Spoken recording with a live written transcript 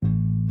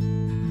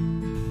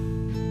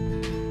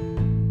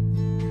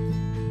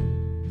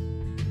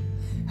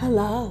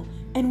Hello,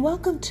 and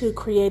welcome to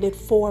Created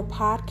For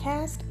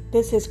Podcast.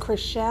 This is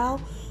Chriselle.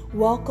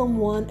 Welcome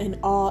one and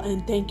all,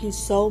 and thank you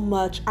so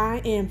much. I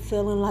am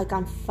feeling like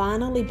I'm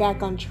finally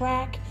back on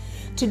track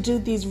to do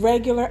these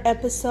regular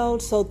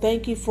episodes. So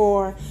thank you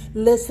for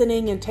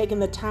listening and taking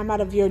the time out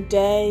of your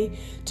day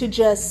to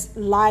just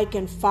like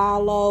and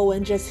follow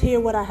and just hear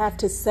what I have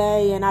to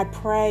say. And I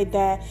pray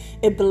that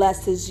it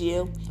blesses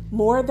you.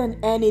 More than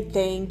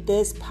anything,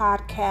 this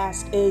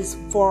podcast is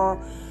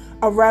for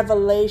a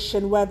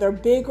revelation, whether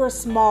big or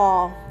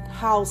small,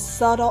 how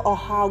subtle or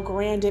how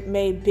grand it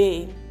may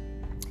be.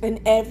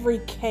 In every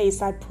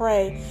case, I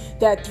pray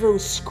that through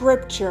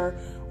scripture,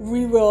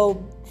 we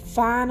will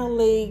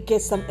finally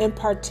get some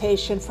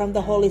impartation from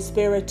the Holy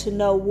Spirit to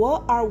know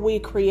what are we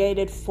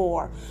created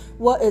for?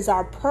 What is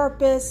our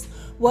purpose?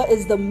 What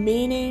is the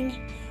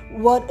meaning?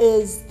 What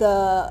is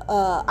the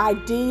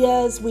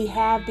ideas we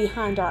have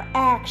behind our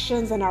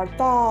actions and our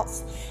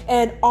thoughts,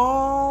 and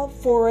all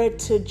for it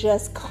to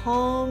just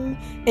come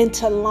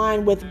into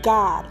line with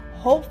God.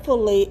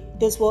 Hopefully,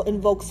 this will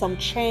invoke some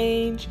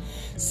change,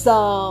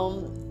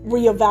 some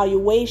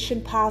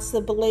reevaluation,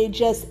 possibly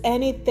just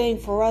anything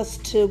for us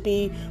to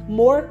be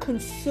more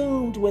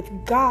consumed with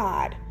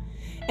God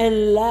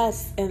and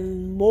less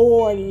and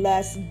more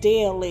less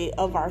daily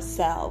of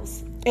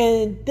ourselves.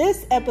 And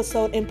this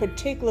episode in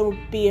particular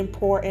would be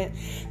important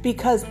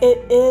because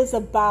it is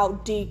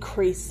about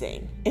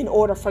decreasing in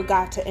order for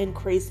God to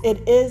increase.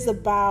 It is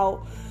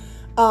about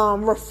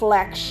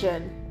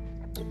reflection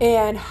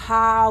and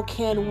how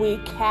can we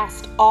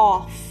cast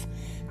off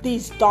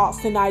these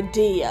thoughts and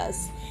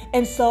ideas.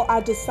 And so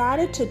I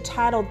decided to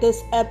title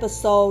this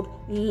episode,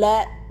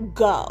 Let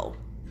Go.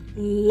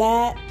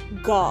 Let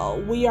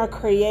go. We are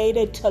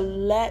created to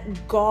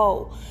let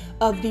go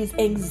of these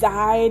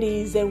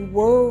anxieties and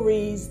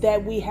worries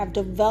that we have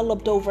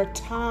developed over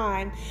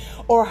time,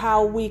 or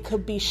how we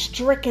could be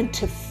stricken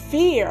to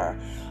fear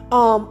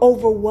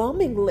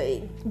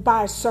overwhelmingly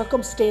by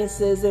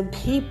circumstances and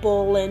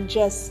people and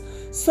just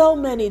so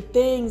many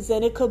things.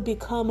 And it could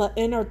become an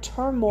inner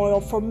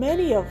turmoil for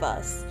many of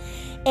us.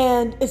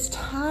 And it's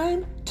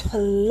time to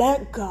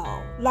let go.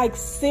 Like,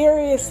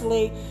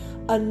 seriously,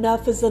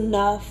 enough is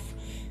enough.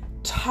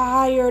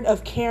 Tired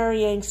of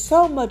carrying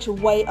so much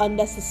weight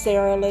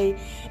unnecessarily.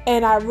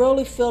 And I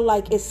really feel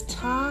like it's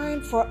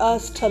time for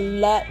us to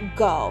let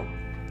go.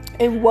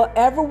 And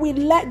whatever we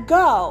let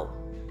go,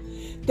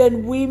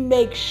 then we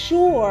make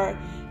sure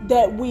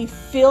that we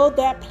fill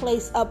that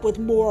place up with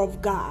more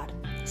of God.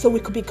 So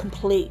we could be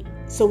complete.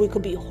 So we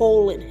could be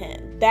whole in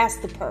Him. That's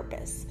the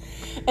purpose.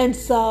 And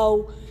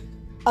so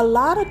a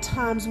lot of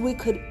times we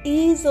could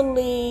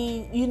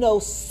easily,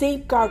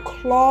 sink our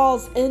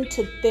claws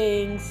into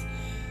things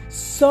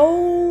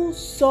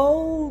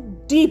so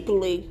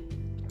deeply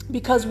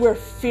because we're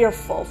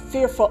fearful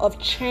of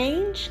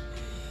change,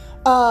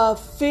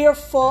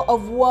 fearful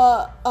of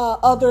what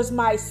others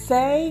might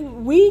say.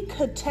 We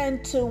could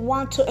tend to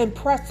want to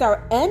impress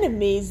our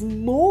enemies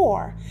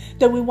more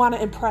than we want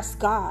to impress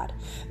God,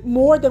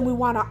 more than we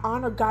want to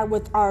honor God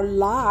with our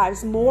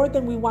lives, more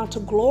than we want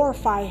to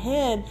glorify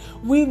Him.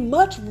 We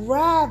much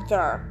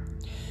rather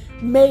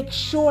make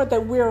sure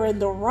that we're in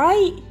the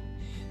right,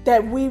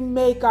 that we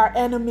make our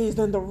enemies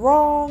in the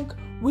wrong.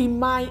 We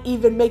might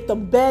even make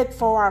them beg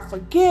for our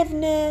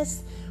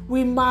forgiveness.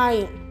 We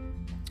might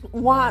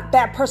want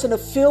that person to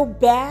feel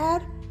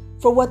bad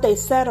for what they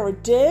said or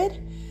did.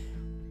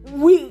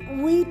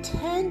 We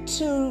tend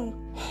to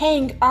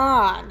hang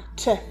on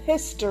to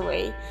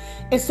history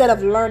instead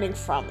of learning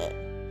from it.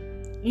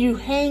 You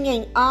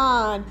hanging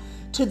on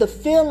to the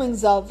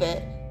feelings of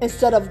it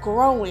instead of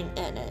growing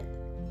in it.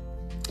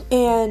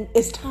 And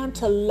it's time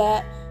to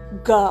let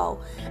go.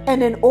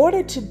 And in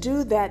order to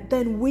do that,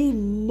 then we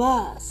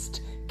must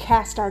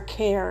cast our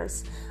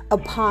cares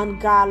upon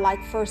God,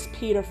 like 1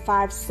 Peter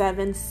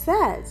 5:7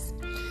 says.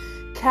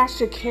 Cast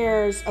your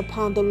cares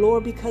upon the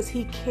Lord because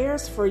He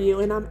cares for you.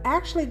 And I'm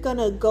actually going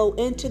to go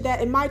into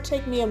that. It might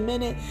take me a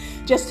minute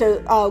just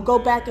to go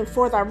back and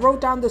forth. I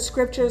wrote down the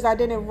scriptures. I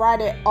didn't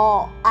write it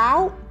all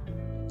out.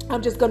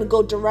 I'm just going to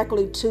go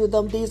directly to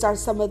them. These are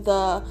some of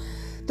the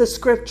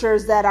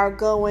scriptures that are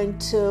going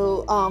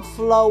to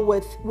flow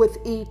with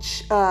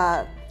each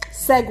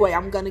segue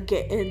I'm going to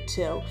get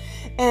into.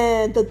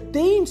 And the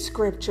theme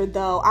scripture,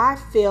 though, I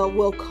feel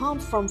will come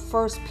from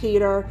 1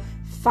 Peter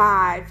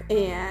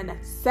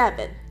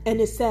 5:7.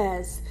 And it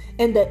says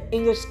in the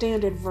English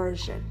Standard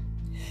Version,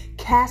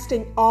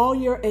 casting all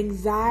your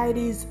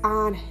anxieties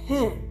on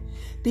Him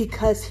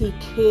because He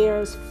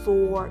cares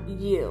for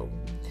you.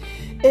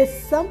 It's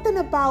something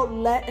about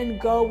letting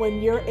go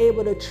when you're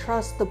able to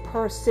trust the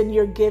person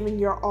you're giving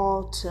your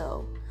all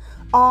to.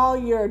 All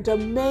your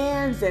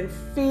demands and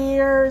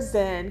fears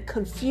and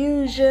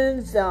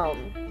confusions,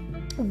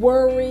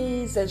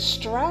 worries and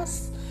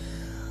stress,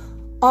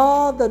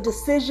 all the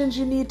decisions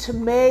you need to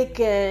make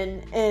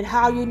and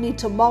how you need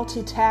to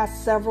multitask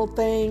several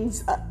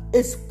things.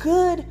 It's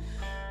good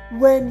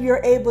when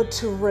you're able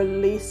to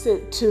release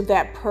it to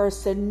that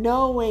person,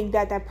 knowing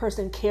that that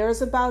person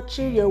cares about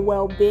you, your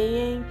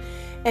well-being,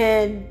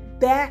 and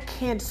that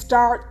can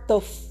start the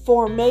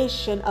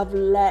formation of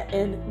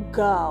letting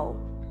go.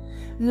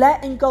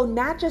 Letting go,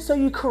 not just so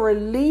you can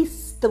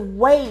release the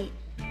weight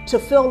to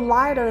feel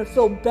lighter and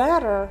feel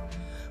better,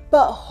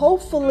 but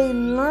hopefully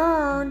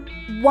learn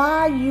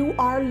why you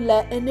are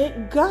letting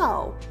it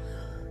go.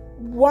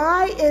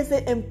 Why is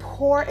it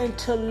important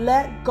to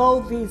let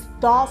go these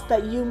thoughts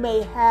that you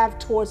may have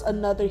towards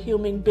another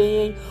human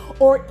being,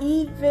 or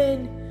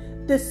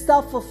even the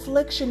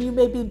self-affliction you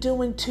may be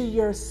doing to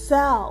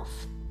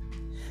yourself?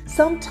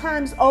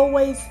 Sometimes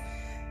always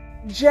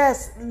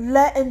just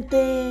letting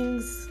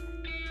things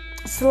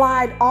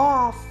slide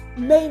off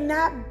may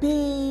not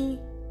be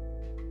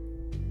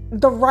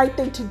the right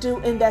thing to do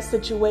in that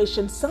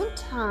situation.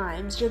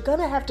 Sometimes you're going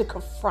to have to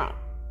confront.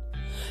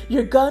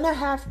 You're going to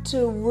have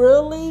to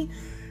really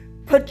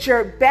put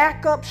your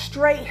back up,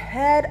 straight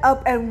head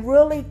up, and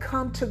really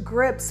come to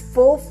grips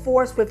full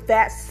force with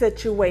that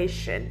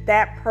situation,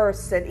 that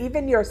person,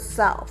 even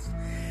yourself.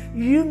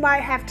 You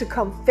might have to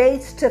come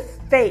face to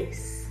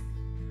face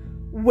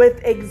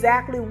with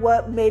exactly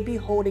what may be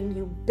holding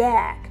you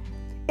back.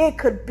 It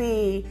could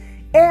be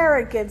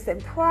arrogance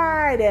and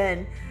pride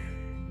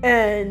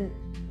and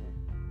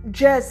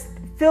just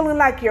feeling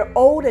like you're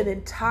old and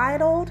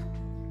entitled,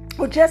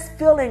 or just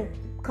feeling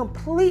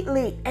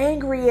completely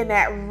angry, and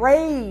that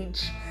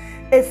rage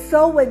is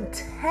so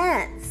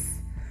intense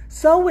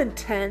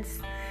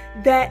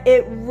that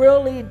it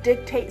really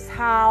dictates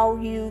how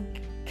you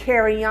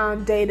carry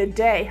on day to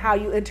day, how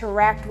you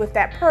interact with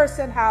that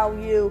person, how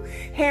you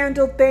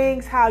handle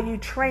things, how you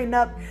train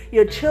up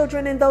your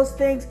children in those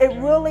things. It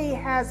really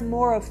has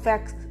more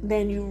effects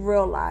than you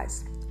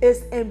realize.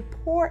 It's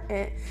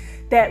important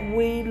that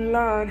we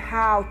learn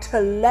how to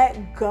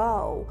let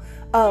go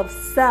of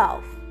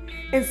self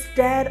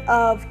instead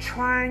of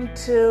trying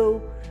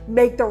to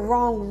make the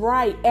wrong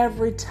right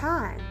every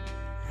time.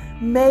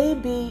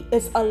 Maybe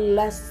it's a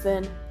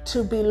lesson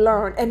to be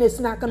learned, and it's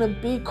not going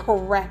to be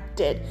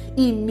corrected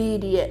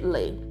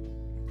immediately.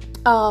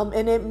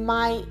 And it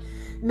might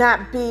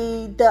not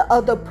be the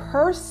other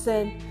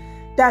person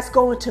that's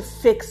going to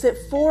fix it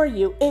for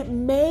you. It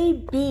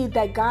may be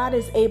that God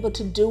is able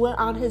to do it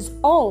on his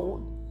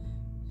own.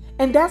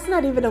 And that's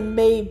not even a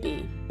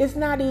maybe. It's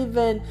not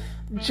even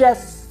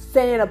just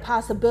saying a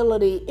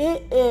possibility.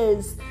 It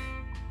is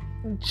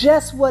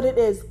just what it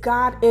is.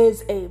 God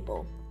is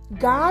able.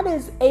 God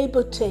is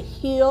able to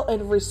heal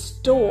and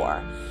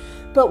restore.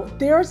 But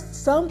there's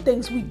some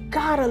things we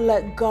gotta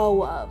let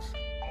go of.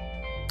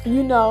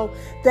 You know,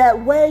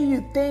 that way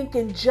you think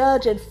and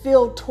judge and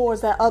feel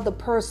towards that other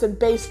person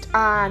based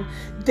on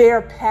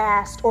their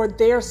past or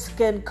their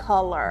skin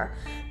color,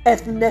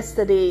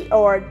 ethnicity,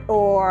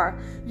 or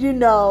you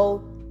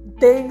know,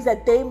 things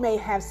that they may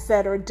have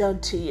said or done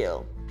to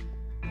you.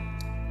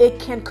 It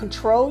can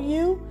control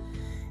you.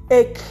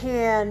 It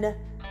can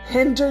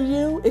hinder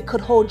you. It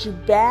could hold you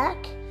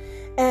back.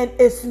 And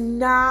it's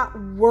not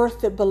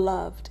worth it,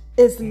 beloved.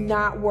 It's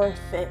not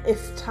worth it.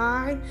 It's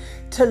time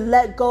to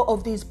let go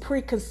of these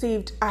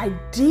preconceived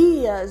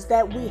ideas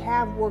that we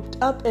have worked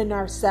up in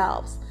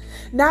ourselves.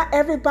 Not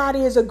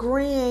everybody is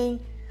agreeing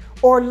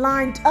or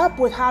lined up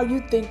with how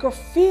you think or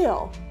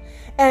feel.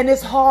 And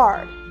it's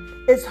hard.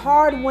 It's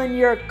hard when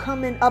you're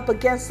coming up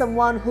against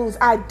someone whose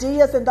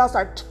ideas and thoughts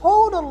are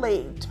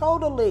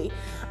totally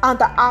on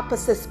the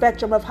opposite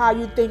spectrum of how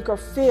you think or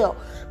feel.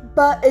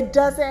 But it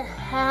doesn't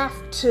have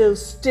to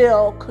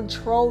still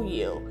control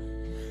you.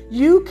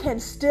 You can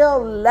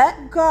still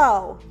let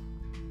go,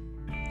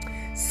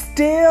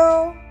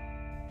 still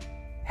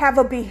have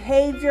a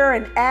behavior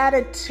and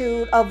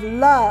attitude of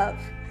love,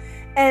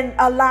 and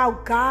allow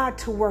God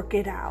to work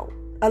it out.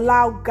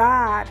 Allow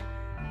God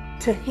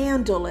to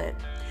handle it.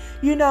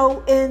 You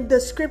know, in the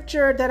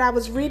scripture that I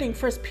was reading,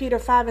 1 Peter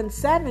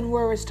 5:7,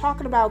 where it's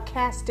talking about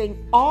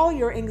casting all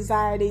your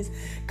anxieties,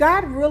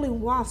 God really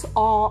wants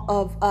all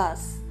of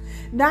us.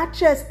 Not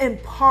just in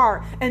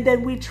part, and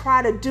then we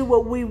try to do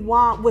what we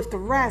want with the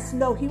rest.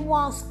 No, he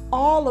wants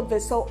all of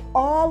it. So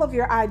all of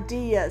your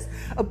ideas,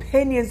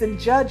 opinions, and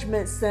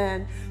judgments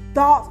and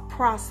thought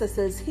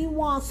processes, he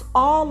wants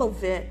all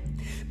of it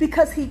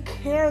because he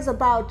cares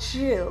about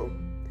you.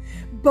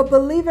 But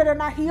believe it or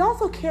not, he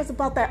also cares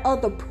about that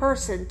other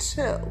person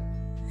too.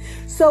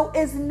 So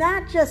it's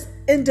not just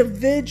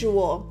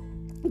individual.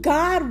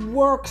 God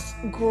works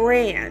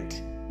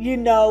grand. You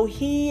know,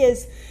 He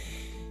is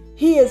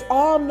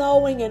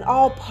all-knowing and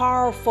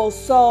all-powerful.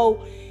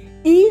 So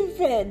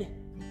even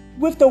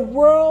with the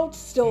world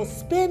still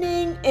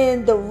spinning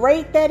in the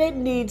rate that it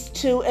needs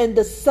to, and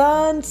the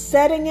sun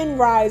setting and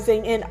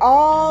rising, and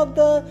all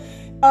the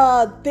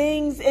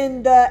things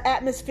in the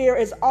atmosphere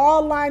is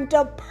all lined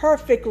up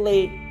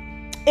perfectly,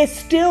 it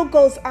still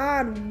goes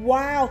on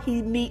while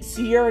he meets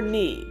your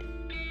need.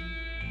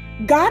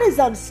 God is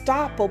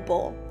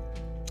unstoppable.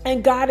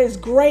 And God is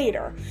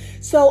greater.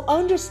 So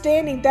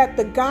understanding that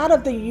the God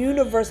of the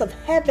universe, of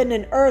heaven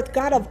and earth,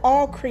 God of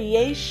all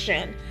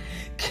creation,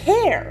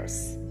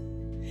 cares.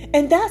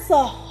 And that's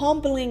a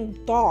humbling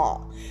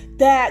thought,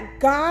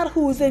 that God,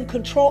 who is in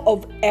control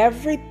of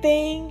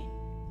everything,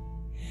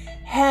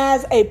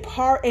 has a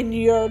part in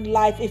your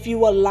life if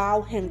you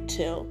allow him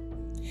to.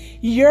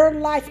 Your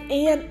life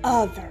and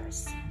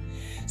others.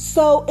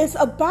 So it's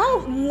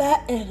about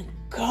letting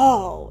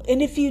go.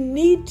 And if you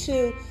need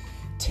to,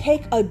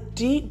 take a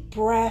deep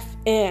breath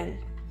in.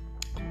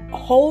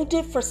 Hold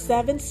it for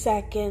 7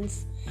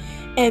 seconds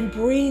and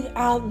breathe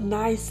out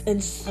nice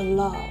and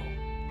slow.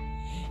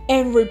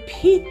 And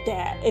repeat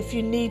that if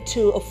you need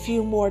to a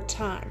few more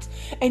times.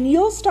 And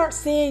you'll start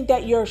seeing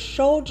that your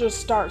shoulders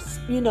start,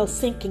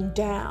 sinking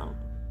down.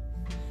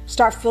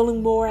 Start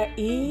feeling more at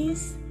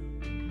ease,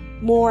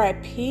 more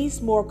at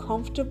peace, more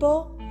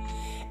comfortable.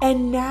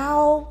 And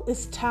now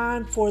it's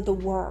time for the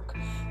work.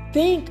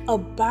 Think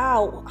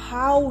about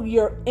how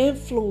your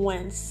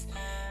influence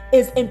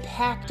is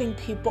impacting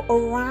people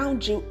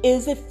around you.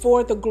 Is it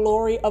for the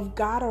glory of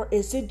God, or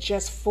is it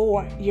just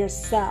for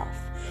yourself?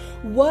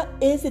 What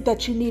is it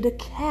that you need to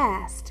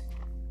cast?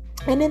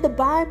 And in the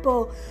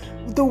Bible,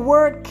 the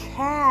word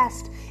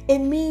cast, it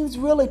means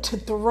really to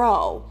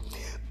throw.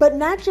 But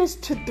not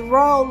just to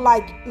throw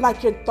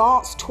like your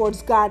thoughts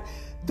towards God.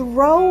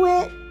 Throw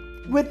it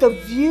with a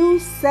view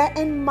set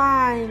in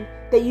mind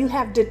that you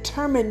have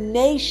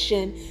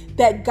determination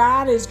that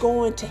God is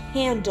going to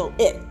handle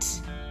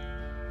it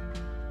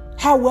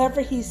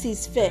however he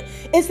sees fit.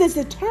 It's this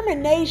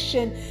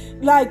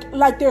determination,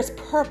 like there's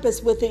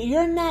purpose with it.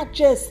 You're not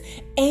just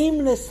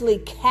aimlessly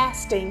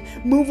casting,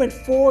 moving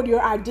forward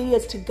your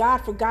ideas to God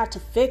for God to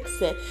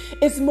fix it.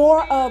 It's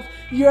more of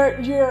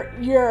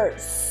you're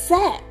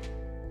set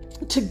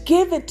to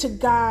give it to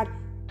God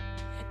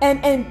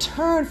and in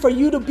turn for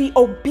you to be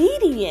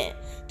obedient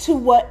to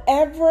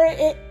whatever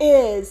it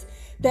is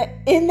that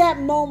in that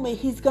moment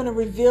he's going to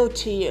reveal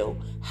to you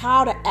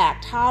how to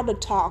act, how to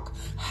talk,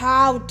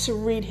 how to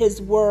read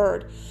his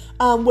word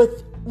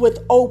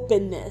with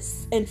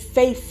openness and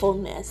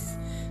faithfulness,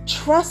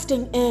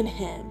 trusting in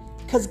him,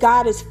 because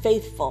God is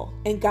faithful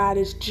and God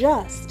is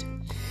just.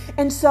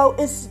 And so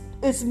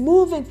it's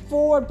moving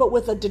forward, but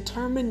with a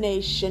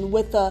determination,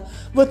 with a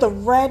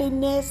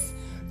readiness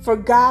for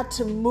God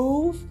to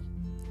move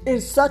in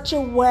such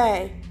a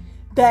way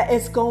that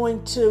it's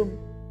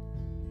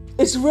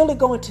really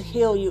going to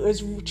heal you.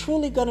 It's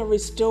truly going to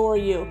restore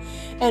you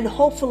and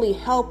hopefully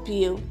help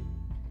you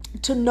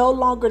to no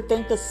longer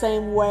think the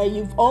same way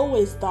you've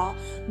always thought.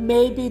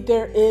 Maybe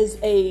there is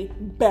a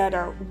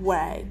better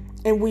way,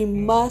 and we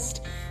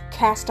must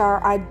cast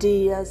our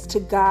ideas to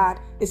God.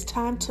 It's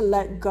time to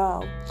let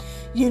go.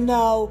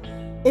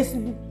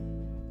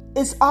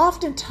 It's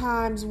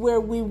oftentimes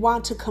where we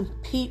want to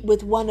compete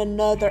with one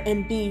another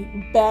and be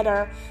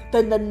better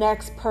than the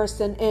next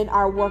person in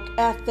our work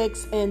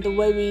ethics and the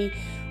way we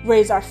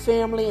raise our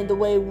family and the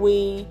way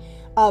we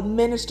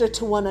minister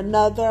to one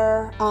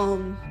another,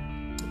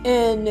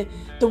 and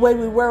the way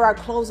we wear our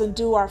clothes and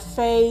do our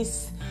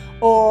face,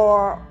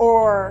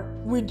 or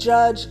we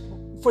judge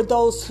for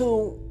those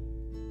who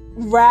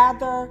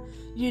rather,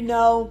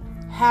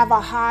 have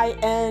a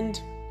high-end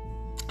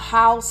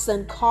house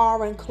and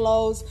car and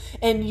clothes,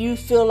 and you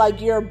feel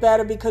like you're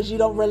better because you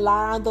don't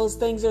rely on those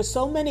things. There's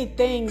so many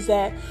things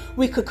that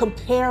we could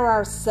compare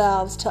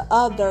ourselves to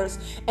others,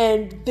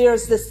 and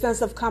there's this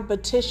sense of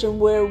competition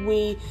where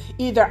we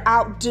either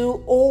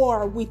outdo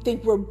or we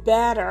think we're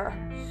better,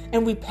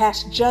 and we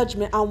pass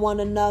judgment on one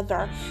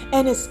another.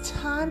 And it's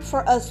time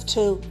for us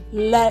to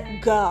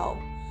let go.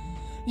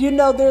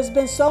 There's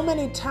been so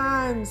many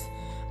times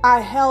I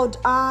held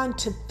on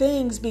to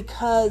things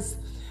because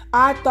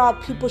I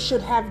thought people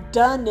should have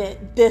done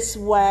it this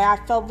way. I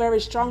felt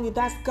very strongly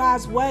that's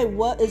God's way.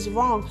 What is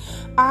wrong?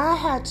 I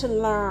had to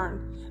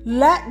learn,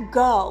 let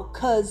go,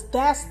 because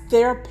that's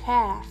their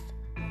path.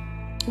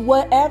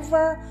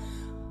 Whatever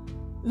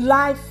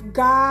life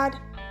God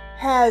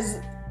has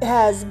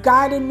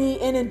guided me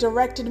in and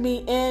directed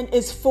me in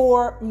is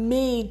for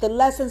me. The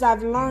lessons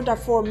I've learned are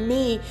for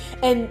me,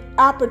 and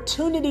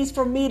opportunities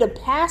for me to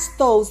pass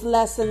those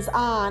lessons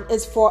on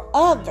is for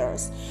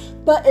others.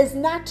 But it's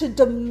not to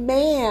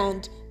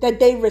demand that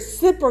they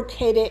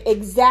reciprocate it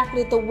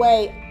exactly the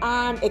way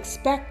I'm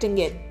expecting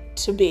it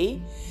to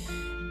be.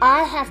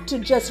 I have to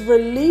just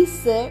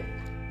release it,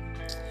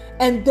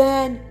 and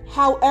then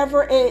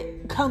however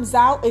it comes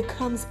out, it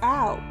comes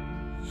out.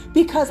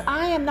 Because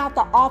I am not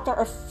the author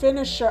or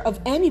finisher of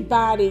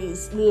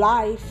anybody's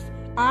life.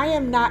 I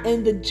am not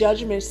in the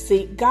judgment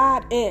seat.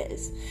 God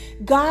is.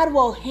 God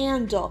will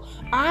handle.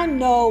 I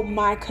know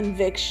my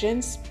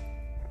convictions.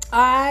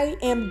 I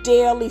am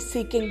daily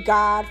seeking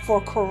God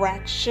for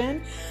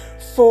correction,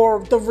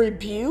 for the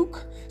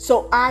rebuke,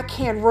 so I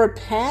can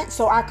repent,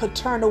 so I could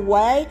turn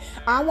away.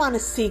 I want to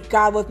seek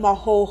God with my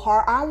whole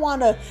heart. I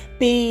want to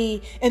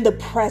be in the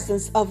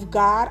presence of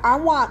God. I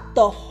want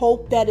the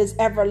hope that is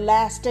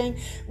everlasting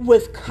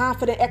with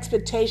confident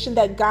expectation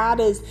that God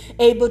is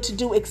able to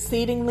do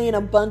exceedingly and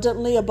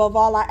abundantly above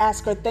all I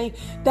ask or think.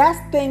 That's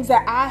things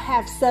that I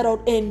have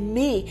settled in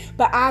me,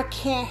 but I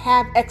can't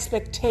have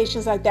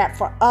expectations like that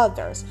for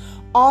others.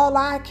 All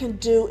I can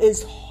do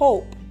is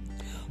hope.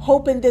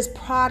 Hope in this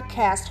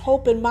podcast,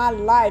 hope in my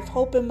life,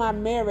 hope in my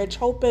marriage,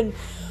 hope in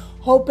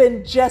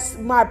just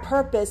my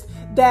purpose,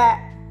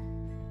 that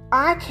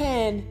I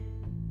can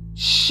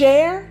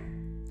share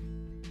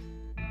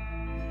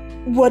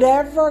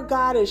whatever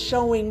God is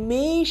showing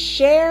me,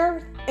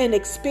 share an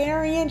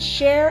experience,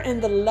 share in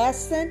the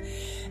lesson,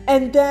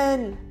 and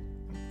then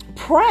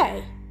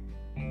pray.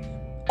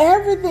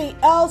 Everything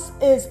else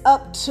is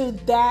up to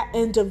that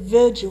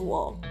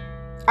individual.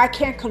 I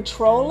can't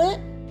control it.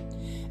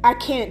 I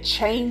can't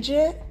change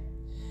it.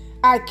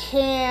 I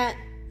can't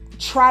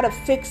try to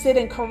fix it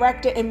and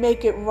correct it and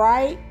make it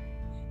right.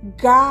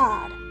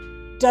 God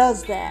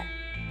does that.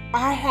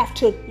 I have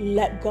to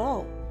let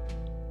go.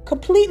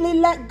 Completely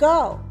let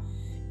go.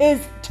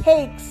 It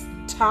takes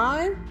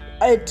time.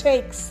 It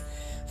takes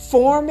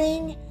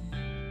forming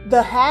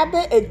the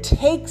habit. It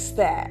takes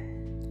that.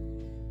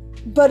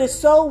 But it's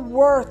so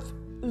worth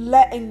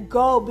letting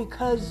go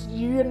because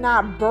you're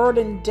not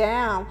burdened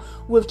down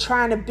with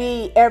trying to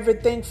be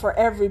everything for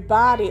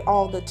everybody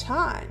all the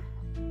time.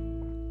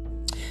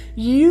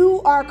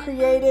 You are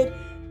created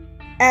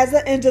as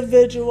an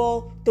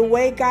individual the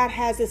way God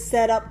has it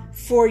set up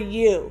for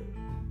you.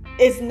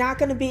 It's not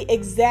going to be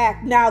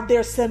exact. Now,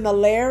 there's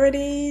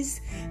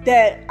similarities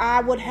that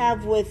I would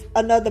have with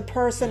another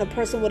person, a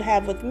person would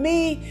have with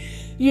me,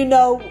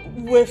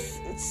 with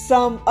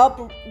some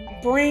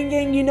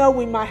upbringing,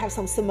 we might have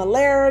some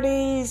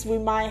similarities. We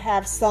might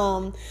have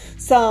some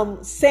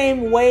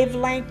same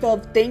wavelength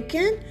of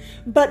thinking,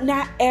 but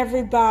not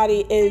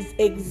everybody is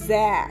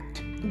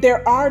exact.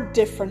 There are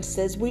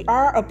differences. We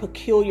are a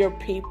peculiar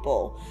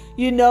people.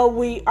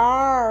 We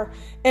are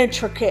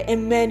intricate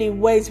in many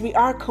ways. We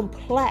are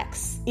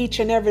complex, each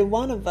and every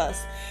one of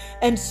us.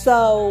 And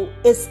so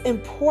it's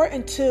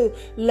important to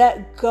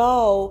let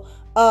go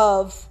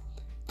of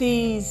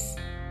these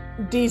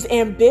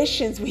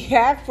ambitions we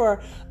have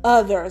for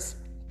others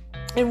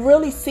and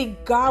really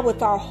seek God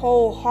with our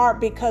whole heart,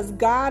 because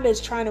God is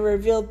trying to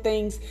reveal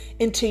things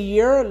into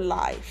your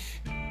life.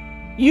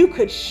 You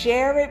could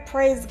share it,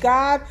 praise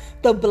God,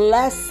 the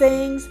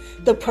blessings,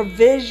 the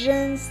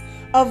provisions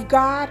of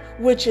God,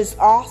 which is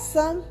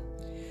awesome.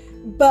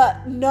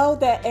 But know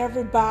that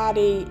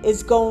everybody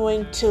is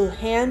going to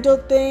handle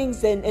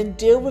things and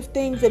deal with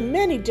things in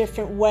many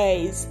different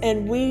ways.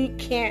 And we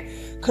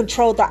can't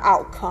control the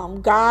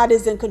outcome. God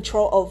is in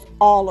control of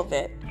all of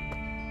it.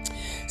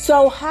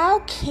 So how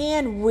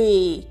can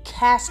we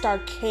cast our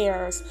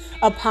cares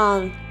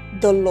upon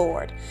the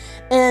Lord?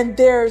 And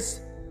there's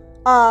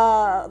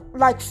 4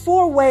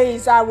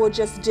 ways I will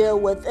just deal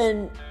with.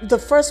 And the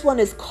first one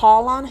is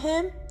call on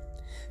Him.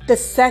 The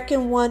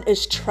second one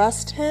is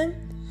trust Him.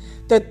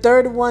 The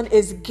third one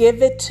is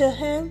give it to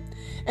Him.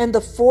 And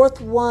the fourth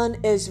one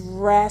is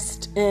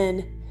rest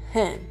in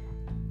Him.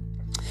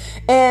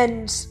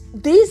 And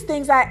these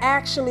things I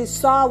actually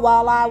saw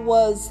while I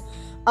was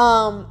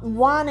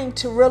wanting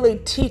to really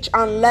teach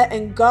on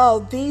letting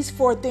go. These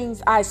 4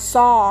 things I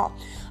saw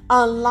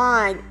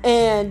online,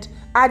 and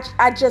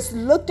I just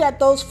looked at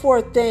those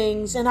 4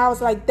 things and I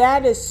was like,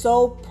 that is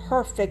so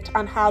perfect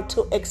on how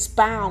to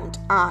expound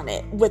on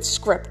it with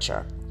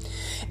scripture.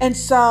 And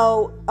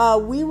so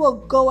we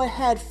will go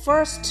ahead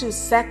first to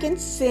 2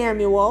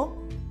 Samuel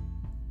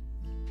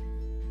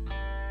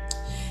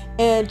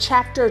and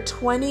chapter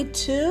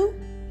 22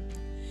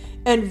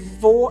 and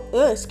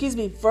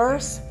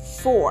verse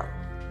 4.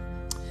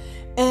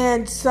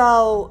 And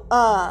so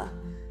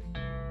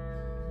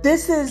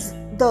this is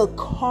the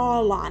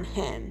call on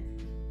Him.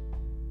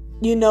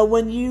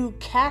 When you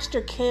cast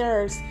your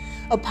cares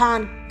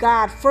upon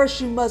God, first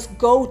you must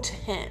go to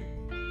Him.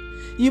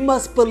 You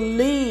must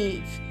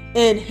believe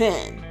in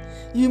Him.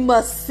 You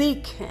must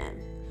seek Him.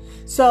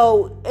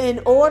 So in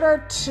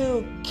order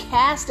to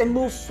cast and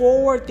move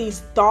forward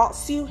these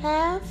thoughts you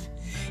have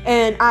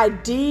and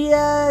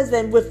ideas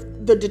and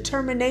with the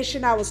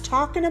determination I was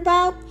talking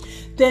about,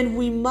 then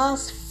we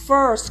must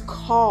first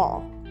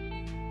call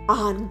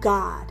on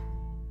God.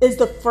 Is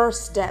the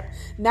first step.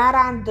 Not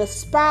on the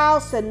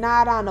spouse and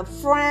not on a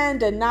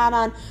friend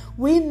and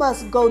we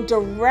must go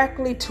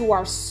directly to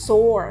our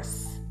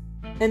source,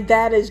 and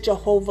that is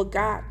Jehovah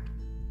God.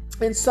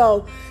 And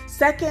so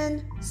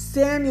 2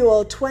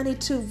 Samuel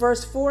 22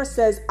 verse 4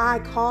 says, I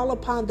call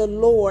upon the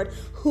Lord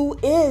who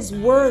is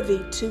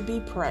worthy to be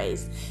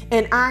praised,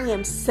 and I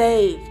am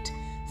saved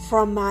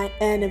from my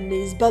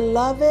enemies.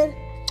 Beloved,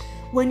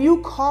 when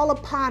you call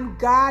upon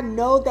God,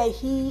 know that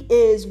He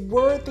is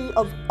worthy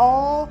of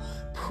all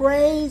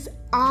praise,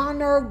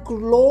 honor,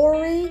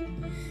 glory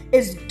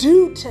is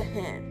due to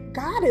Him.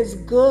 God is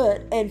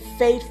good and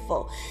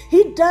faithful.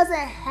 He doesn't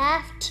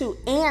have to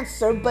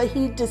answer, but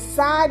He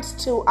decides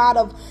to out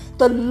of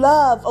the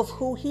love of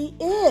who He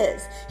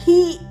is.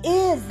 He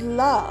is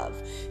love.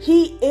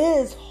 He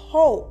is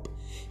hope.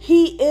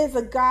 He is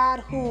a God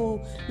who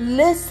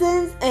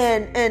listens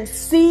and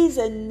sees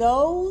and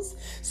knows.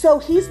 So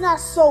He's not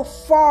so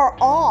far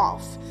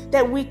off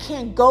that we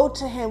can't go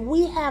to Him.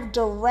 We have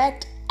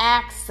direct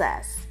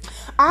access.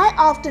 I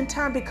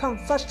oftentimes become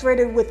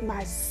frustrated with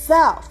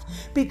myself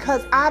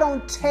because I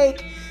don't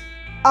take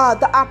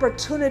the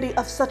opportunity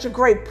of such a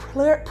great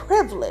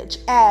privilege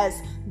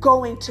as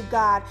going to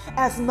God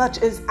as much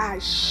as I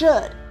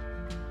should.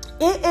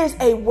 It is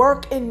a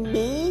work in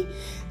me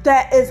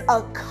that is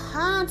a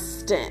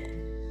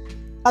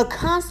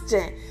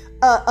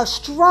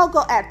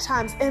struggle at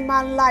times in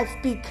my life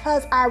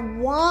because I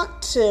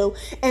want to,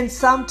 and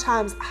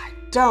sometimes I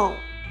don't.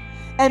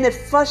 And it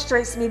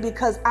frustrates me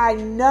because I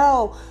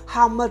know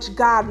how much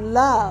God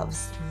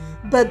loves.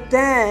 But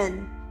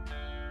then,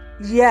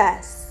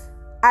 yes,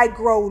 I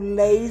grow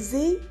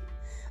lazy.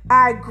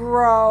 I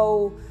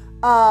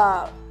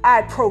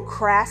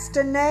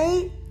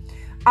procrastinate.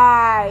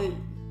 I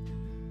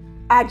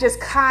just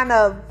kind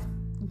of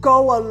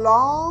go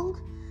along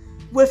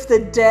with the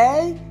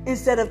day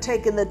instead of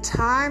taking the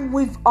time.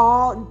 We've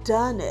all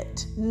done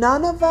it.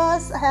 None of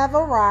us have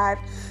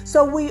arrived.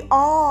 So we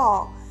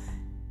all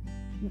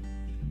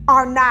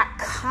are not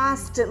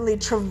constantly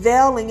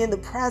travailing in the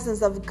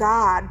presence of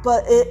God,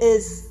 but it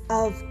is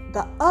of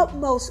the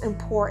utmost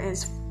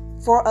importance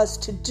for us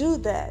to do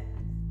that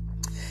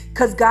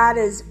because God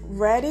is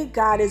ready,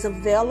 God is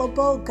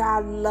available,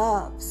 God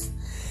loves.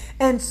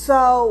 And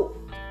so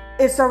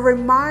it's a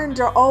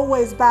reminder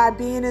always by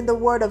being in the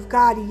Word of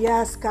God.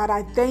 Yes, God,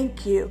 I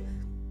thank you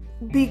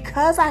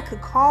because I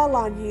could call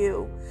on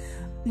you.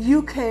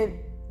 You can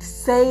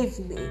save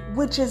me,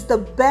 which is the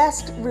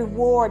best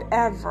reward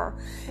ever,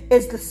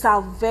 is the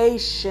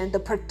salvation, the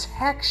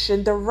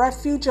protection, the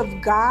refuge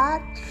of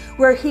God,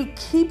 where He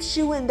keeps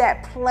you in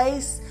that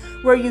place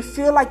where you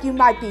feel like you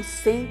might be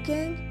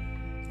sinking,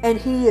 and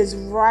He is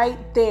right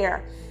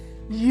there.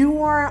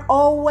 You aren't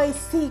always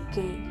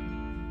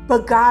seeking,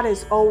 but God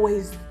is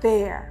always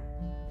there.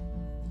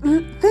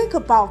 Think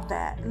about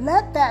that.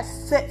 Let that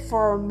sit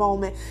for a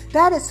moment.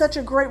 That is such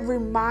a great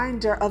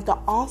reminder of the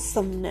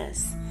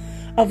awesomeness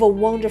of a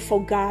wonderful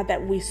God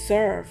that we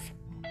serve.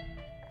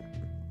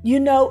 You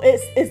know,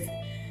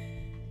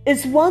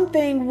 it's one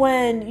thing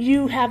when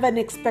you have an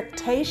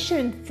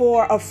expectation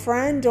for a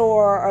friend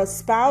or a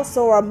spouse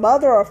or a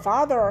mother or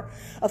father or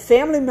a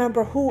family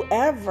member,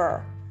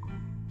 whoever,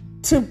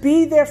 to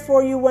be there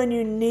for you when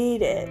you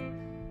need it.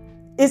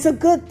 It's a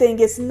good thing.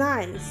 It's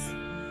nice,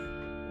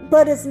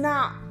 but it's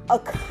not a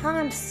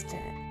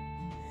constant.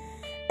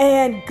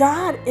 And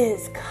God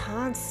is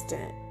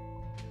constant.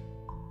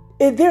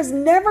 There's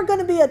never going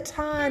to be a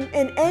time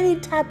in any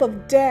type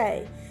of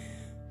day,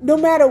 no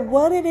matter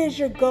what it is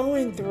you're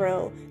going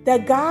through,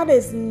 that God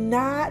is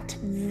not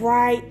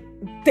right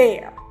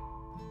there.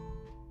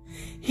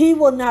 He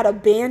will not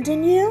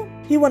abandon you.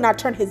 He will not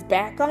turn His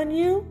back on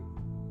you.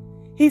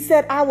 He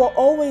said, I will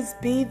always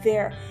be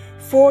there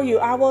for you.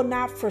 I will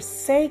not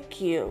forsake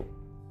you.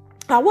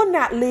 I will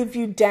not leave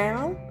you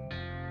down.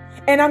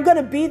 And I'm going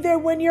to be there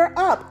when you're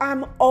up.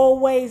 I'm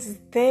always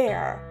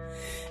there.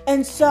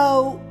 And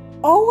so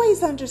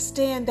always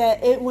understand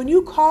that when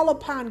you call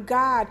upon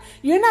God,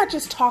 you're not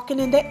just talking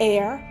in the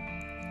air.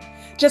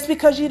 Just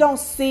because you don't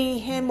see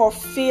Him or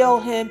feel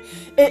Him,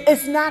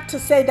 it's not to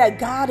say that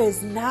God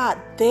is not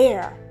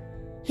there.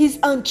 He's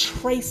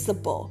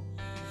untraceable.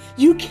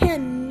 You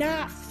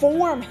cannot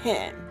form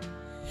Him.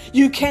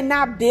 You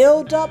cannot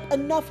build up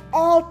enough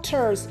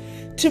altars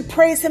to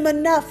praise Him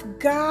enough.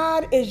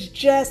 God is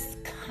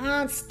just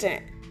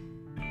constant.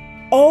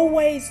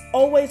 Always,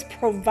 always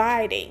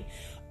providing.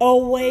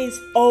 Always,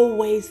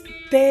 always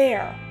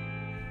there.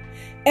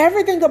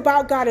 Everything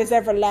about God is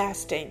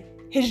everlasting.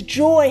 His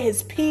joy,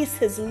 His peace,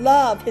 His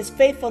love, His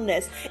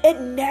faithfulness,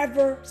 it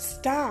never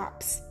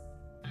stops.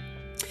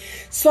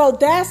 So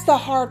that's the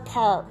hard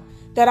part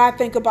that I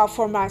think about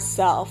for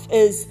myself,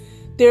 is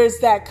there's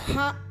that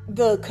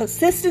the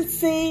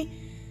consistency,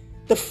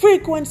 the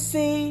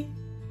frequency,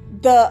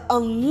 the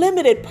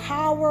unlimited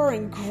power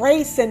and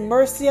grace and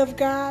mercy of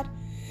God.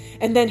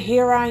 And then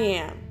here I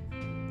am.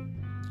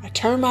 I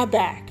turn my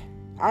back.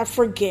 I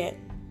forget.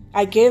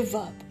 I give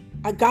up.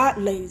 I got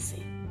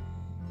lazy.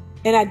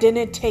 And I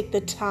didn't take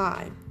the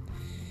time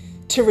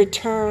to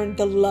return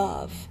the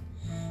love.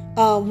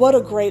 What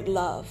a great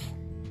love.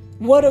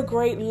 What a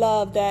great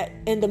love that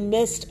in the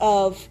midst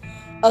of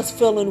us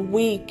feeling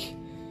weak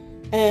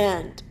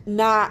and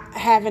not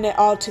having it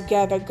all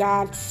together,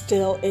 God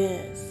still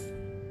is.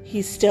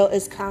 He still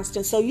is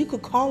constant. So you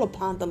could call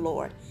upon the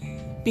Lord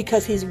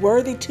because He's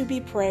worthy to be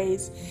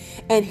praised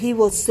and He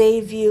will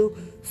save you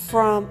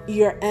from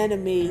your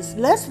enemies.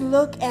 Let's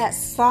look at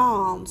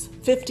Psalm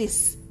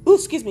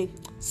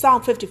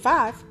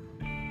 55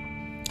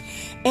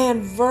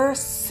 and verse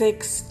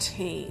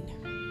 16.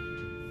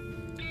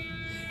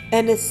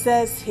 And it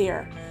says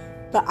here,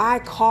 but I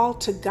call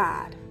to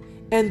God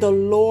and the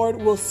Lord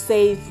will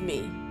save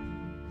me.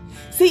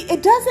 See,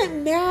 it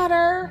doesn't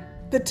matter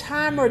the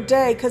time or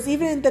day, because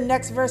even the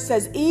next verse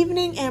says,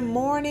 evening and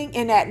morning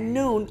and at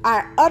noon,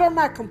 I utter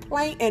my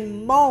complaint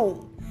and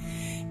moan,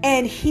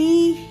 and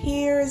He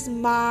hears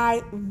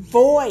my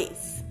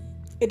voice.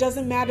 It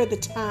doesn't matter the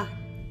time.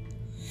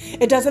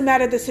 It doesn't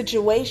matter the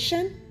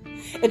situation.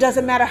 It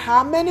doesn't matter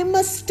how many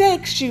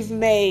mistakes you've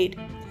made.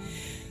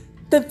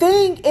 The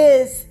thing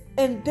is,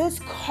 in this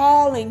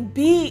calling,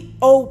 be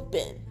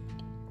open.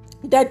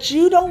 That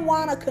you don't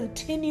want to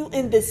continue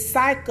in this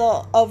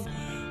cycle of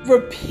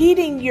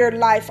repeating your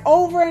life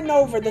over and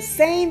over, the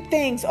same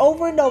things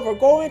over and over,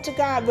 going to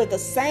God with the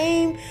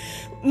same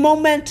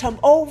momentum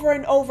over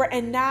and over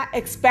and not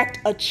expect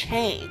a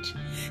change.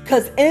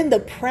 Because in the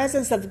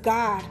presence of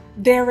God,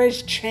 there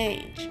is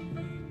change.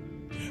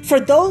 For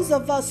those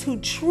of us who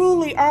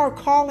truly are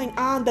calling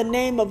on the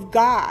name of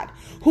God,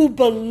 who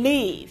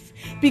believe,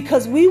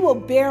 because we will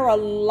bear a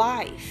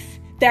life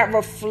that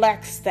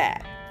reflects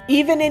that.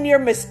 Even in your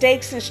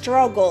mistakes and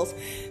struggles,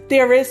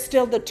 there is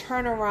still the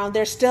turnaround.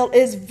 There still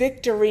is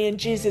victory in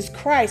Jesus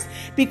Christ,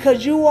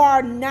 because you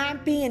are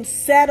not being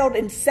settled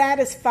and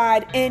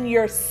satisfied in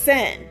your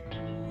sin.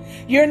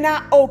 You're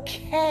not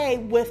okay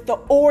with the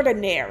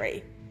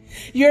ordinary.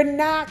 You're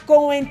not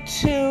going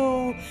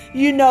to,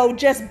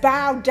 just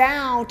bow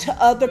down to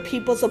other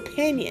people's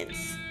opinions.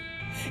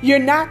 You're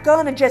not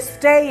going to just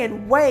stay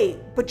and wait,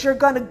 but you're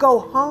going to go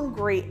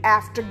hungry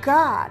after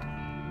God.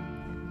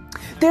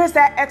 There's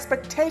that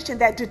expectation,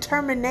 that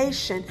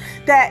determination,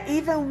 that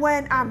even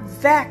when I'm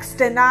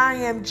vexed and I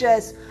am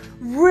just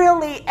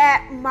really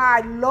at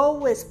my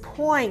lowest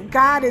point,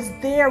 God is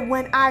there.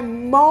 When I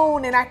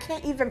moan and I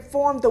can't even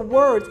form the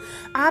words,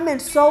 I'm in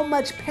so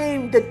much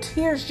pain, the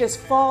tears just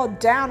fall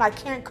down. I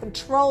can't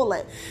control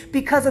it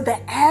because of the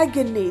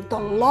agony, the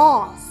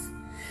loss.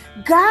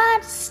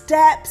 God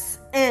steps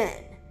in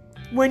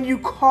when you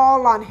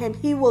call on him.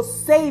 He will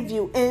save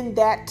you in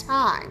that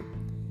time,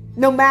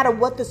 no matter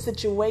what the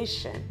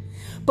situation.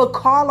 But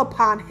call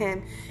upon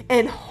him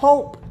in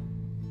hope,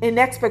 in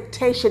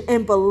expectation,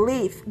 in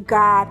belief.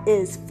 God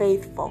is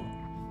faithful.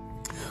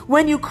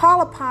 When you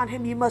call upon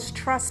him, you must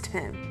trust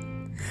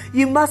him.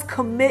 You must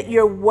commit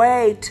your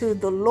way to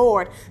the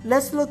Lord.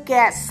 Let's look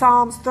at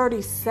Psalms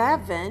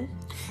 37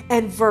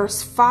 and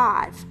verse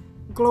 5.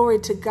 Glory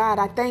to God.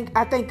 I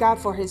thank God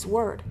for his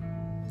word.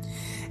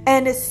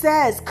 And it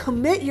says,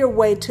 commit your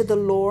way to the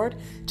Lord,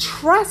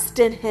 trust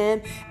in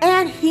him,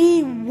 and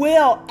he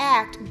will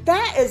act.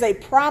 That is a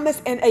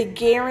promise and a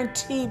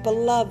guarantee,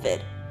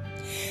 beloved.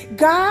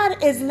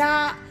 God is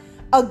not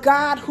a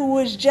God who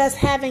is just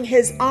having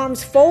his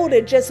arms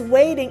folded, just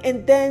waiting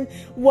and then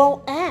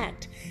won't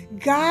act.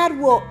 God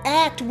will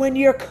act when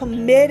you're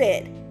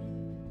committed.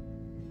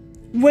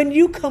 When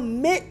you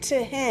commit to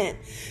him,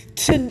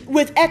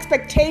 with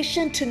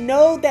expectation to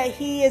know that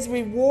he is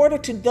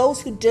rewarded to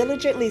those who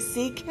diligently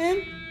seek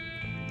him.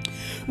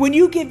 When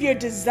you give your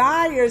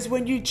desires,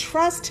 when you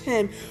trust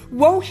him,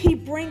 won't he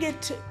bring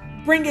it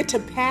to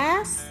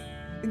pass?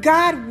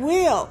 God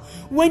will.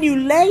 When you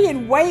lay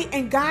and wait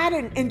and God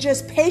and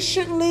just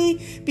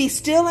patiently be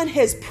still in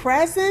his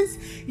presence,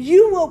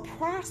 you will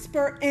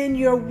prosper in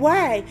your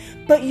way.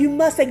 But you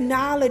must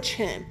acknowledge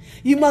him.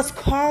 You must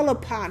call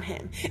upon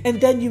him. And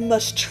then you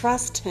must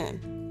trust him.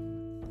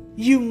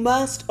 You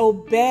must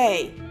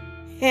obey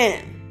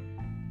him.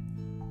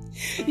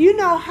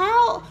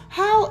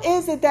 How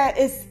is it that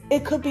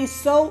it could be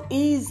so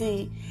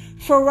easy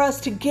for us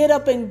to get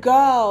up and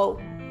go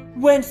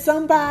when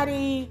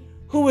somebody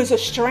who is a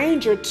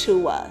stranger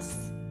to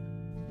us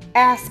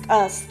ask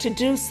us to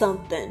do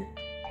something?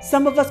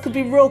 Some of us could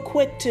be real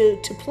quick to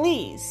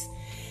please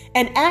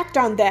and act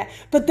on that.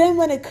 But then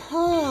when it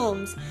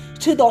comes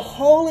to the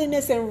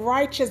holiness and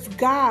righteous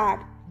God,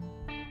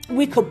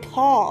 we could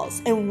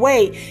pause and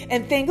wait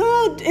and think,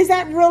 oh, is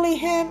that really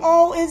him?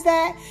 Oh, is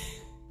that?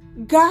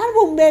 God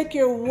will make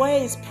your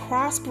ways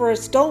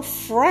prosperous. Don't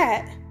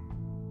fret.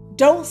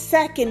 Don't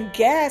second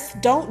guess.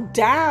 Don't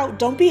doubt.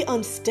 Don't be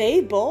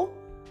unstable.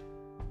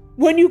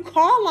 When you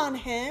call on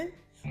him,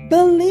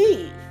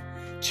 believe,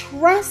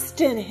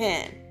 trust in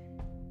him,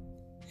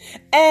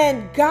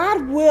 and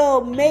God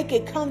will make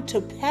it come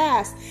to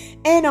pass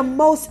in a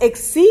most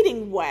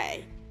exceeding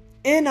way.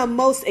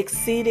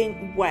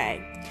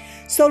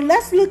 So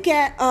let's look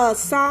at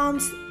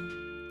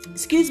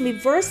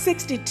verse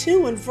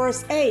 62 and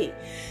verse 8.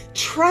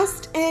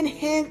 Trust in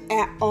him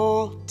at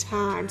all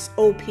times,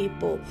 O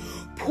people.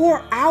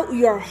 Pour out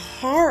your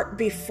heart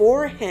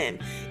before him.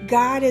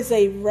 God is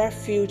a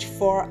refuge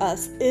for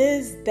us.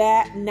 Is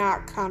that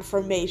not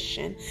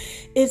confirmation?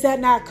 Is that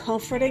not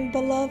comforting,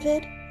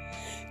 beloved?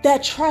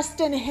 That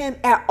trust in him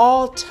at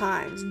all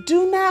times.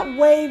 Do not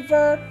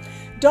waver.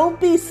 Don't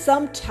be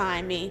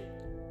sometimey.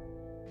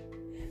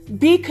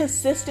 Be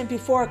consistent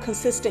before a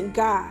consistent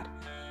God.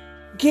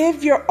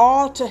 Give your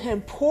all to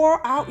him.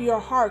 Pour out your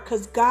heart,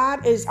 because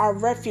God is our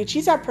refuge.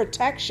 He's our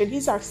protection.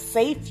 He's our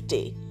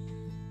safety.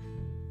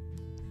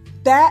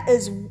 That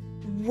is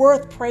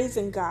worth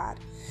praising God.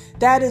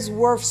 That is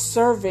worth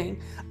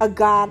serving a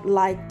God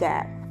like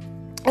that.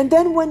 And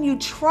then when you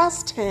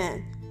trust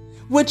him,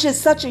 which is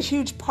such a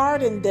huge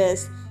part in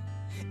this,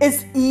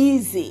 it's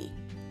easy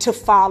to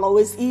follow.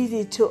 It's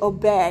easy to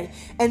obey.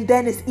 And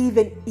then it's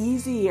even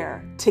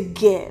easier to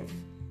give.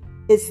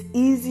 It's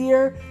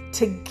easier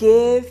to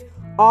give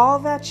all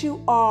that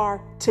you are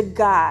to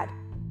God.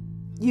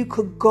 You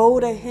could go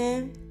to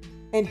him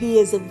and he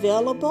is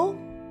available.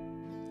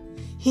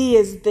 He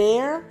is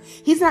there.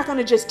 He's not going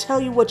to just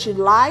tell you what you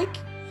like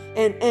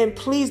and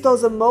please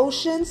those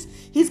emotions.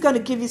 He's going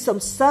to give you some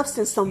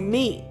substance, some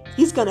meat.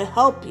 He's going to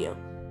help you.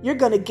 You're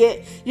going to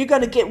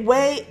get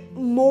way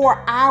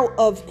more out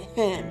of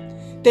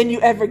him than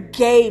you ever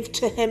gave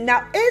to him.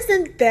 Now,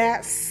 isn't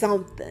that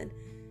something?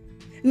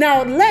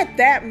 Now let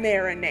that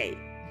marinate,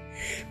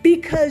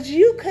 because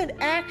you could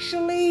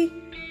actually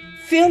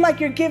feel like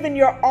you're giving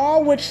your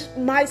all, which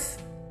might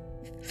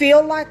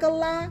feel like a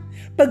lie,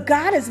 but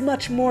God is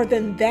much more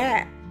than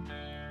that.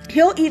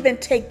 He'll even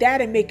take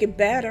that and make it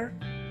better.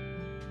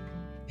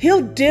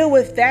 He'll deal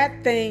with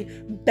that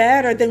thing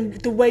better than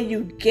the way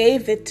you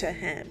gave it to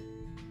him.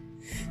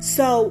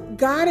 So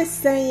God is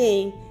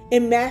saying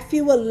in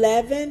Matthew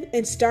 11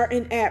 and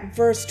starting at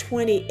verse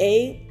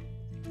 28,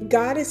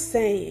 God is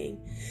saying,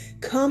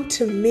 "Come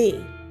to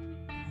me,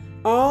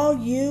 all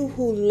you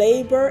who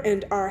labor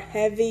and are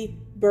heavy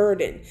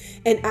burdened,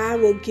 and I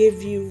will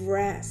give you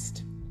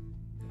rest.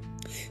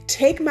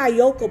 Take my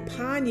yoke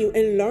upon you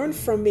and learn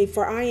from me,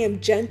 for I am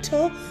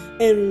gentle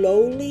and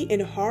lowly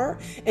in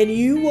heart, and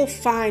you will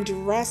find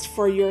rest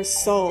for your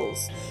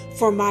souls.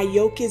 For my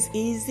yoke is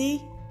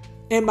easy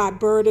and my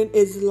burden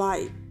is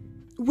light,"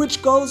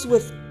 which goes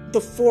with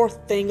the fourth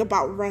thing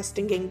about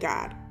resting in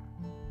God.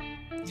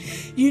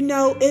 You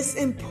know, it's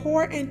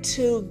important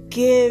to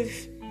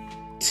give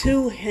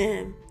to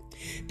him,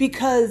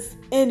 because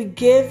in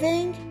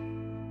giving,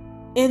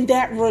 in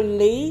that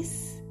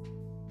release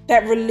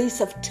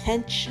of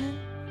tension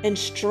and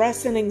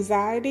stress and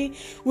anxiety,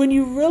 when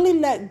you really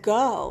let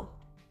go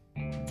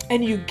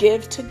and you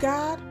give to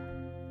God,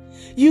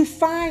 you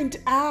find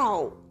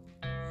out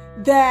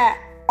that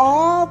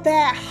all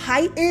that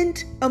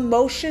heightened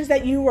emotions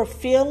that you were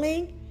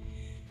feeling,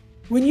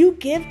 when you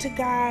give to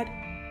God,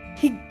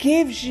 he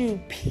gives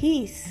you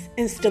peace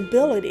and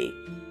stability.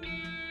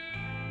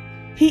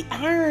 He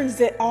irons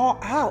it all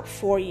out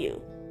for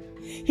you.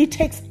 He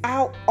takes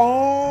out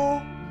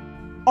all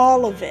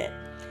of it.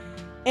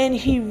 And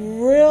he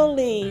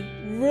really,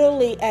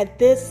 really at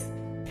this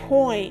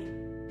point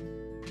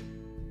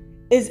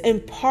is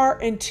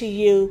imparting to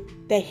you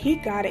that he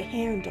got it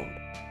handled,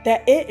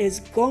 that it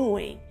is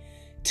going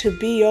to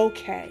be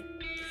okay.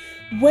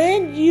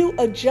 When you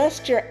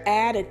adjust your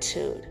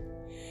attitude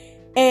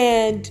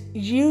and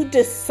you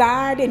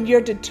decide and you're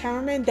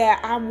determined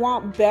that I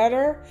want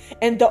better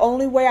and the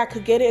only way I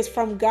could get it is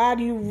from God,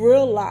 you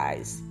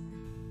realize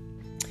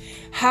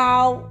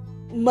how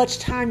much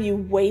time you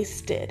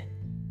wasted.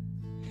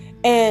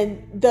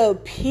 And the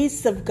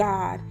peace of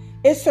God,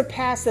 it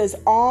surpasses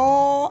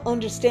all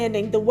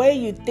understanding. The way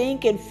you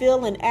think and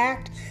feel and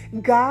act,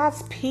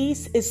 God's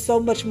peace is so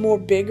much more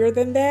bigger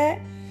than that.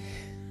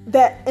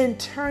 That in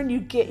turn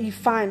you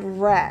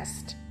find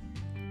rest.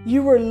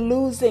 You were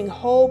losing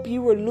hope,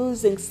 you were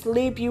losing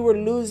sleep, you were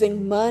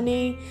losing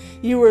money,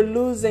 you were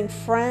losing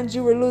friends,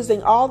 you were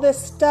losing all this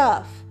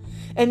stuff.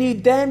 And you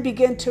then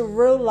begin to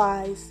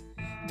realize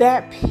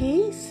that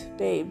peace,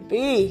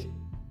 baby,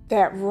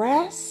 that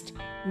rest,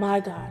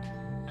 my God,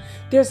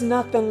 there's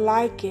nothing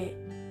like it.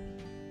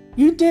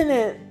 You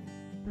didn't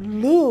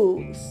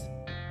lose.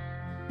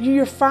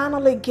 You're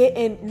finally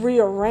getting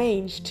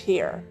rearranged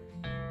here.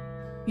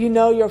 You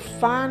know, you're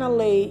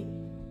finally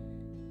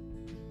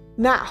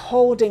not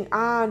holding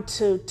on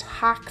to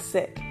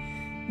toxic,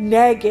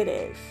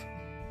 negative,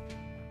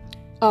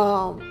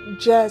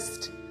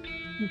 just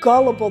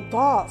gullible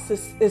thoughts.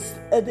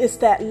 It's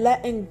that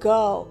letting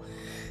go,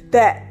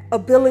 that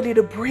ability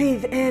to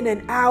breathe in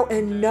and out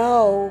and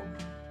know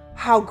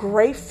how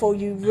grateful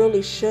you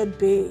really should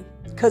be,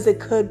 because it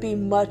could be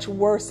much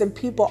worse, and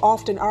people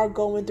often are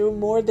going through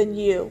more than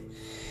you.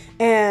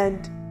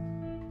 And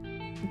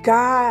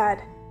God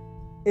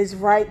is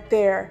right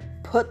there.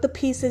 Put the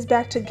pieces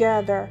back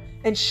together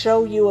and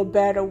show you a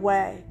better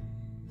way.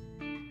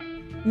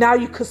 Now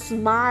you could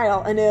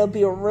smile and it'll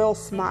be a real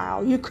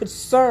smile. You could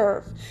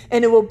serve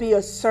and it will be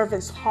a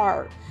servant's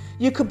heart.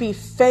 You could be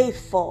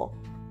faithful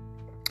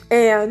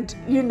and,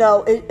 you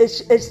know,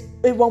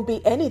 it won't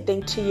be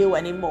anything to you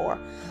anymore.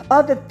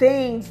 Other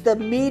things, the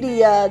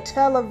media,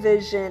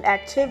 television,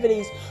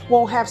 activities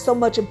won't have so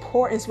much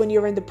importance when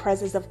you're in the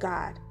presence of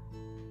God.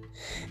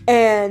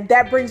 And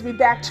that brings me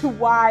back to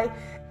why,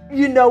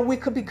 you know, we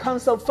could become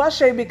so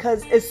frustrated,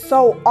 because it's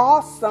so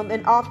awesome.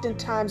 And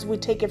oftentimes we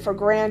take it for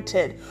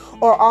granted,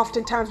 or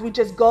oftentimes we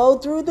just go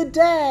through the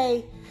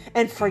day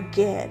and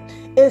forget.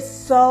 It's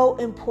so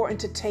important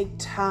to take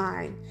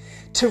time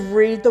to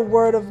read the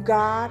Word of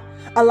God,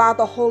 allow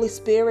the Holy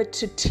Spirit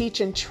to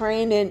teach and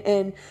train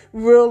and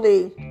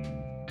really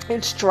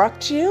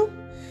instruct you,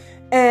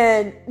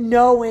 and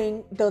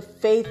knowing the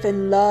faith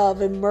and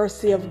love and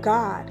mercy of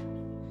God.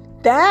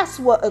 That's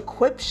what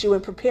equips you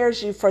and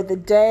prepares you for the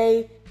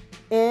day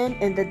in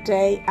and the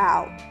day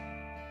out.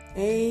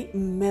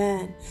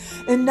 Amen.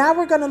 And now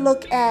we're going to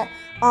look at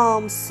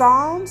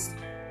Psalms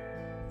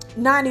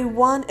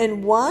 91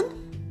 and 1.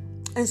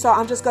 And so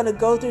I'm just going to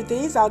go through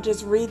these. I'll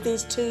just read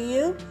these to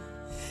you.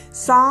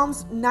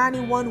 Psalms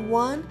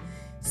 91:1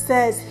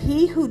 says,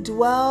 "He who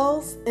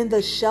dwells in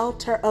the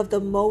shelter of the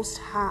Most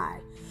High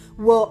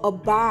will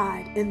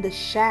abide in the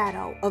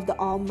shadow of the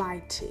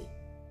Almighty.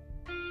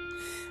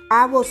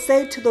 I will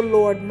say to the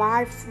Lord,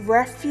 my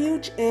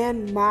refuge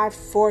and my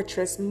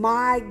fortress,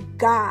 my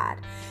God,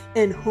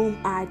 in whom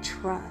I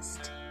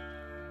trust."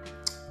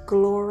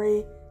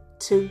 Glory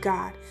to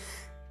God.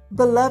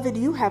 Beloved,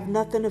 you have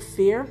nothing to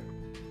fear.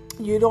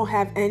 You don't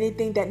have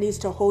anything that needs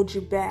to hold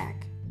you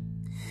back.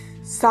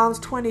 Psalms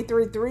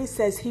 23:3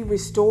 says, He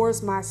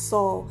restores my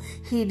soul.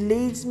 He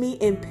leads me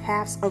in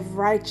paths of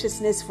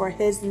righteousness for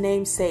His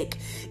name's sake.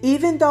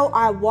 Even though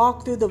I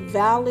walk through the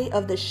valley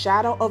of the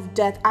shadow of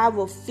death, I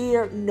will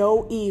fear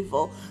no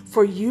evil,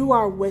 for you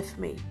are with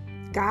me.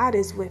 God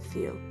is with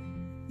you.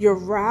 Your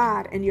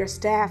rod and your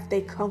staff,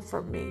 they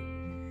comfort me.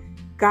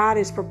 God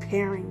is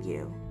preparing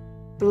you.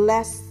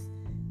 Blessed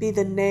be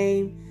the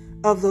name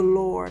of the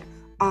Lord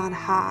on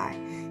high.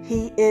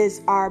 He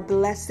is our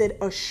blessed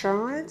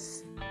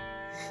assurance.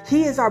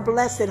 He is our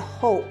blessed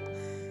hope.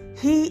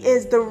 He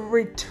is the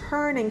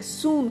returning,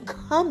 soon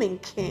coming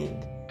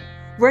King.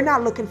 We're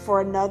not looking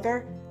for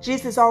another.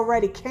 Jesus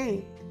already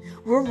came.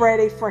 We're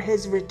ready for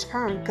His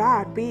return.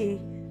 God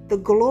be the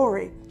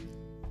glory.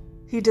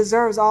 He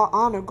deserves all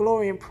honor,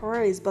 glory, and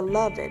praise,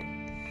 beloved.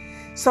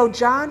 So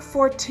John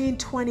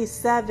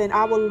 14:27,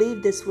 I will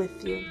leave this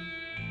with you.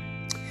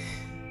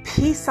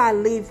 Peace I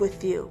leave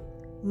with you.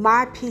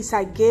 My peace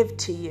I give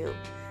to you.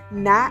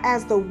 Not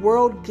as the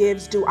world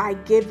gives do I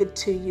give it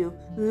to you.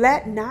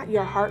 Let not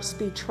your hearts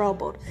be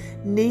troubled,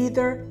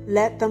 neither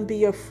let them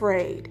be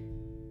afraid.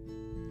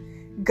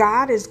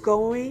 God is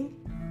going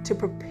to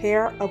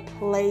prepare a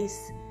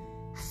place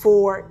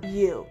for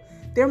you.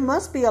 There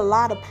must be a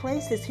lot of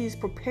places He's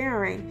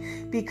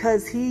preparing,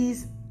 because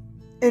He's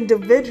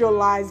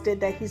individualized it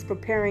that He's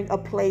preparing a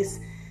place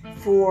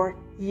for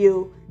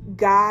you.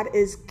 God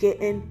is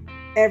getting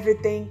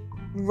everything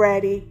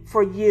ready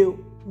for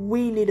you.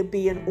 We need to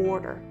be in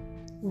order.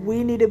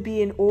 We need to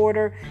be in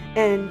order,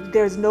 and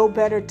there's no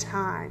better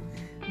time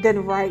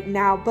than right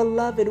now.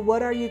 Beloved,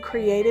 what are you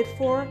created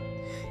for?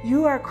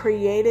 You are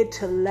created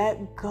to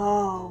let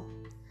go.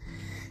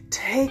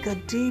 Take a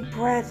deep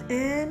breath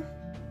in,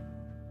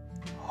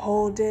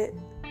 hold it,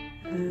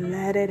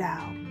 let it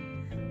out.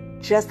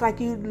 Just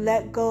like you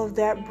let go of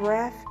that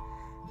breath,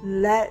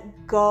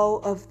 let go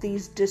of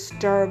these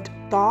disturbed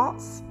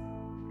thoughts,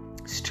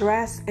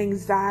 stress,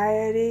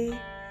 anxiety,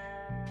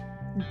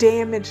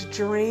 damaged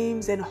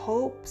dreams and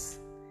hopes.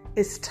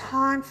 It's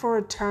time for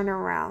a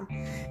turnaround.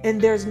 And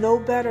there's no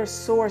better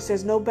source,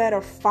 there's no better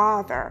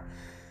Father,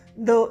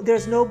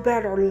 there's no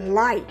better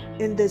light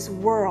in this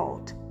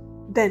world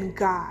than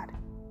God.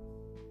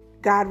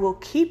 God will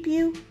keep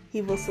you.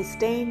 He will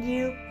sustain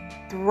you.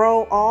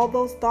 Throw all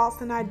those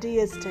thoughts and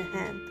ideas to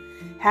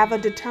Him. Have a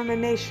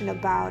determination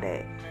about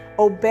it.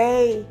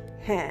 Obey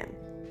Him.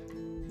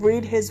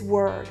 Read His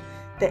word.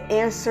 The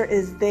answer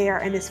is there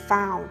and is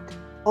found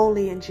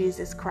only in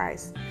Jesus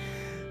Christ.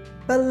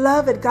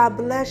 Beloved, God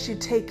bless you.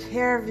 Take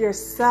care of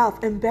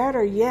yourself, and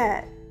better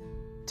yet,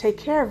 take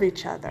care of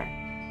each other.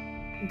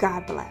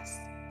 God bless.